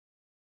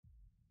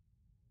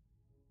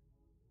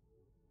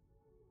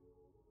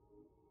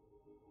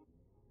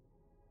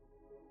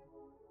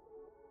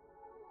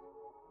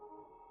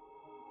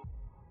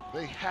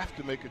They have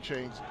to make a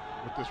change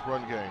with this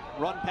run game.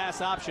 Run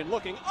pass option,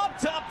 looking up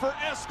top for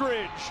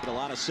Eskridge. A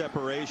lot of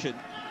separation,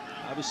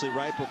 obviously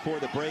right before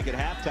the break at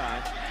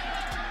halftime.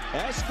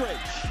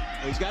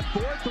 Eskridge, he's got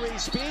 4-3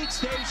 speed,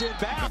 stays in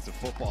bounds. It's a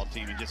football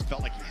team. He just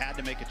felt like he had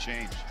to make a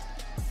change.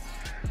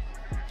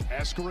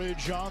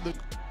 Eskridge on the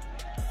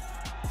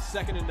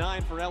 2nd and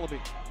 9 for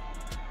Ellaby.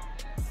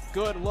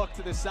 Good look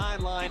to the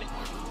sideline.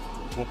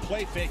 Will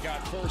play fake on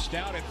 1st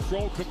down and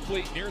throw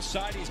complete. Near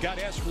side, he's got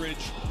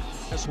Eskridge.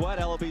 Guess what?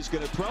 Ellaby's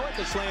going to throw it.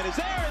 The slant is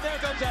there, and there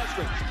goes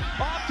Eskridge.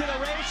 Off to the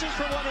races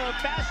for one of the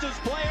fastest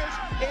players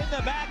in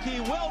the back. He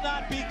will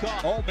not be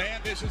caught. Oh,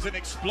 man, this is an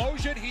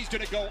explosion. He's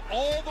going to go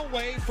all the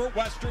way for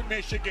Western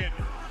Michigan.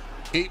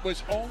 It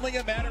was only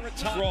a matter of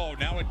time. Throw,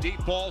 now a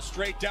deep ball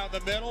straight down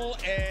the middle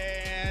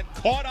and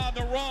caught on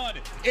the run.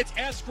 It's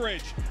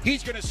Eskridge.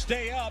 He's going to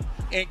stay up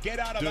and get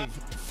out of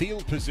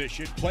field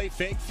position. Play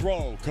fake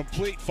throw.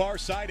 Complete far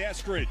side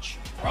Eskridge.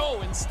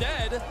 Throw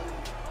instead.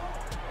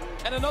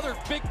 And another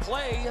big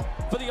play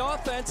for the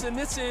offense, and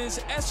this is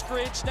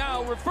Eskridge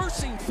now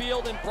reversing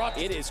field and brought.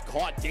 It is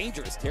caught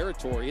dangerous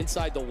territory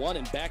inside the 1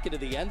 and back into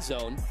the end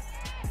zone.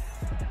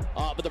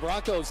 But the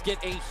Broncos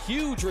get a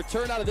huge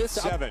return out of this.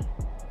 7.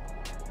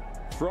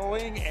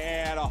 Throwing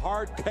and a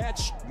hard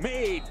catch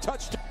made.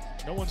 Touchdown.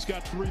 no one's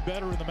got 3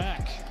 better in the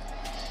MAC.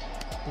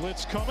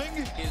 Blitz coming.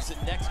 Is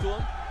next to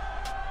him.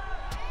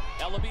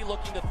 Ellaby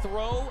looking to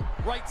throw.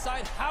 Right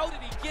side. How did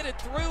he get it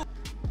through?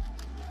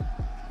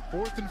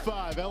 4th and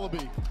 5,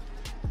 Ellaby.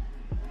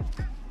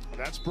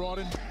 That's brought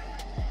in.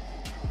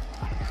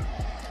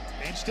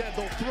 Instead,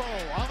 they'll throw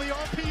on the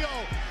RPO.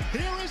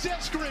 Here is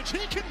Eskridge.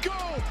 He can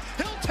go.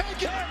 He'll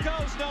take it. There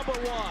goes number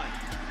 1.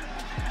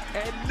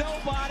 And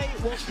nobody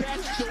will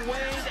catch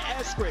Dwayne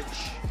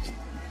Eskridge.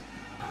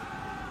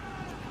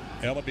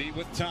 Ellaby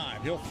with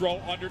time. He'll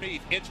throw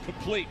underneath. It's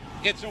complete.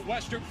 It's a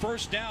Western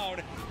 1st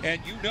down. And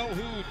you know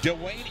who?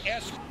 Dwayne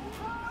Eskridge.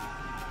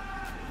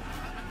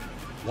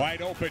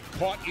 Wide open,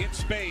 caught in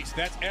space.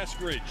 That's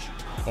Eskridge.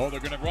 Oh, they're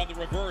going to run the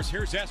reverse.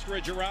 Here's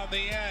Eskridge around the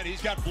end.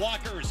 He's got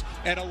blockers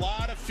and a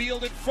lot of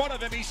field in front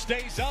of him. He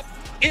stays up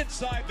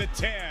inside the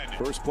 10.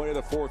 First play of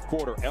the 4th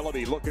quarter.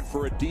 Ellaby looking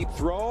for a deep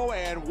throw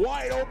and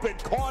wide open.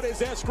 Caught is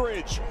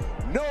Eskridge.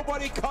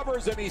 Nobody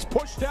covers him. He's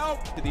pushed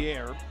out. To the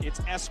air, it's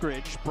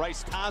Eskridge.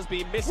 Bryce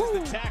Cosby misses the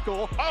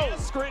tackle.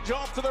 Eskridge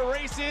off to the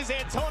races.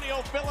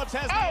 Antonio Phillips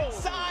has the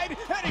inside